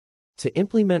To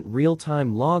implement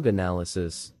real-time log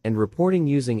analysis and reporting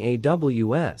using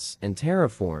AWS and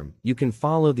Terraform, you can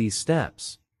follow these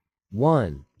steps.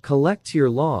 1. Collect your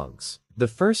logs. The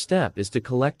first step is to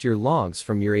collect your logs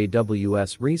from your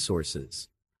AWS resources.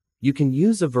 You can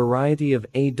use a variety of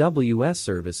AWS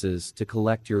services to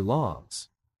collect your logs,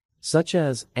 such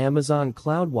as Amazon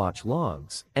CloudWatch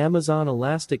logs, Amazon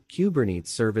Elastic Kubernetes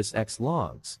Service X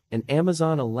logs, and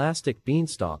Amazon Elastic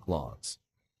Beanstalk logs.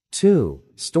 2.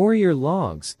 Store your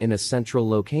logs in a central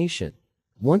location.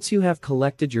 Once you have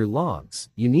collected your logs,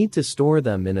 you need to store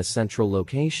them in a central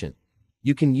location.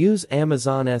 You can use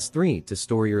Amazon S3 to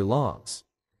store your logs.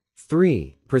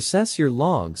 3. Process your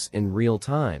logs in real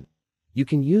time. You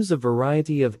can use a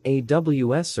variety of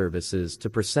AWS services to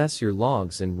process your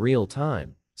logs in real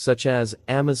time, such as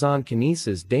Amazon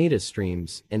Kinesis Data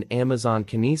Streams and Amazon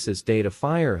Kinesis Data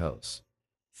Firehose.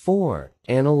 4.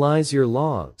 Analyze your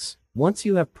logs. Once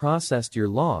you have processed your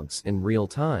logs in real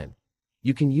time,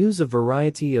 you can use a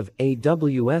variety of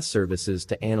AWS services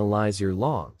to analyze your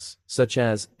logs, such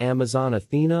as Amazon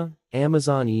Athena,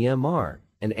 Amazon EMR,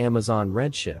 and Amazon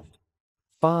Redshift.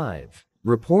 5.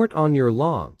 Report on your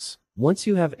logs. Once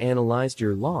you have analyzed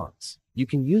your logs, you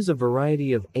can use a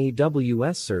variety of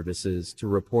AWS services to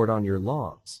report on your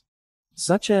logs,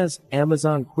 such as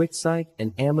Amazon QuickSight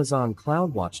and Amazon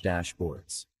CloudWatch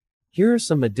dashboards. Here are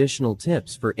some additional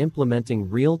tips for implementing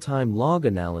real-time log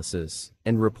analysis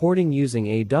and reporting using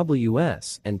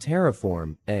AWS and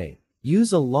Terraform. A.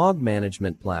 Use a log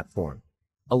management platform.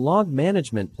 A log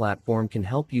management platform can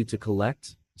help you to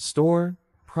collect, store,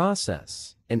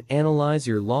 process, and analyze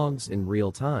your logs in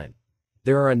real time.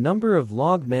 There are a number of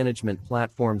log management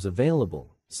platforms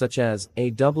available, such as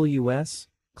AWS,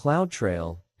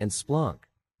 CloudTrail, and Splunk.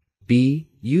 B.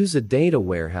 Use a data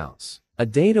warehouse. A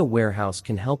data warehouse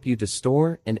can help you to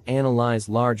store and analyze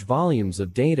large volumes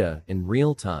of data in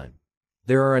real time.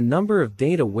 There are a number of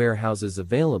data warehouses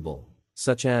available,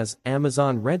 such as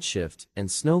Amazon Redshift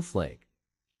and Snowflake.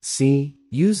 C.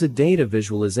 Use a data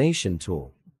visualization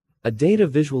tool. A data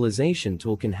visualization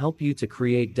tool can help you to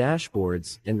create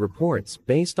dashboards and reports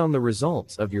based on the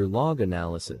results of your log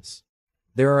analysis.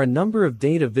 There are a number of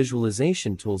data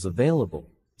visualization tools available,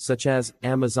 such as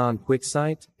Amazon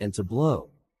QuickSight and Tableau.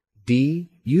 D.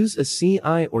 Use a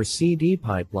CI or CD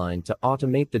pipeline to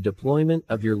automate the deployment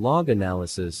of your log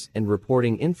analysis and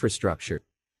reporting infrastructure.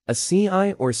 A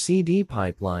CI or CD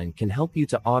pipeline can help you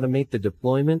to automate the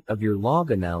deployment of your log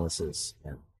analysis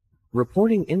and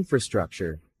reporting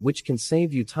infrastructure, which can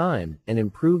save you time and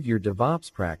improve your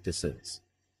DevOps practices.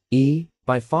 E.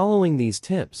 By following these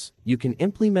tips, you can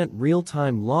implement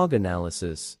real-time log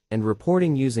analysis and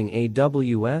reporting using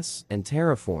AWS and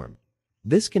Terraform.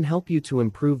 This can help you to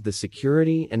improve the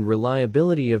security and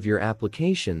reliability of your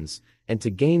applications and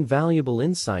to gain valuable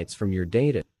insights from your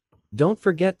data. Don't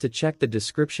forget to check the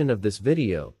description of this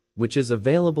video, which is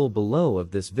available below of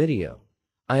this video.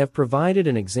 I have provided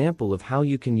an example of how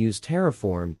you can use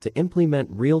Terraform to implement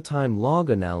real-time log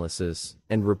analysis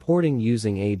and reporting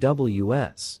using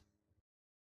AWS.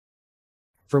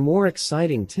 For more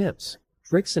exciting tips,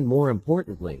 tricks, and more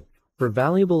importantly, for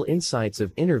valuable insights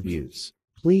of interviews,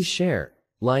 please share,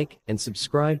 like, and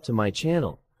subscribe to my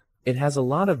channel. It has a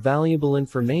lot of valuable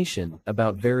information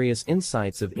about various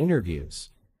insights of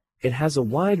interviews. It has a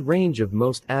wide range of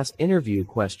most asked interview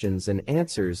questions and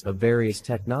answers of various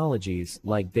technologies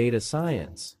like data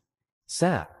science,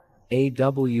 SAP,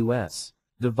 AWS,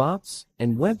 DevOps,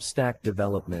 and web stack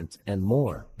development, and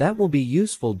more. That will be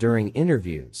useful during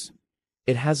interviews.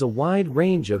 It has a wide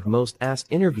range of most asked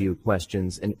interview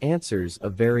questions and answers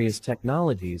of various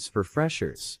technologies for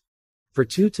freshers, for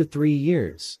 2 to 3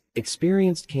 years,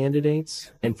 experienced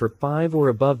candidates, and for 5 or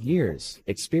above years,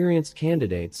 experienced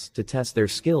candidates to test their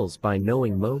skills by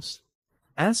knowing most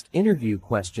asked interview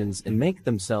questions and make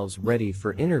themselves ready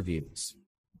for interviews.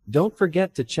 Don't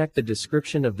forget to check the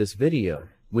description of this video,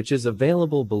 which is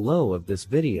available below of this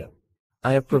video.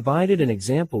 I have provided an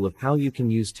example of how you can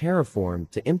use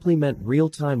Terraform to implement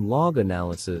real-time log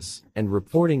analysis and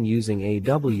reporting using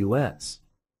AWS.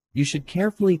 You should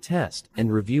carefully test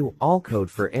and review all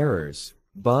code for errors,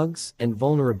 bugs, and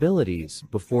vulnerabilities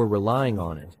before relying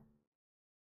on it.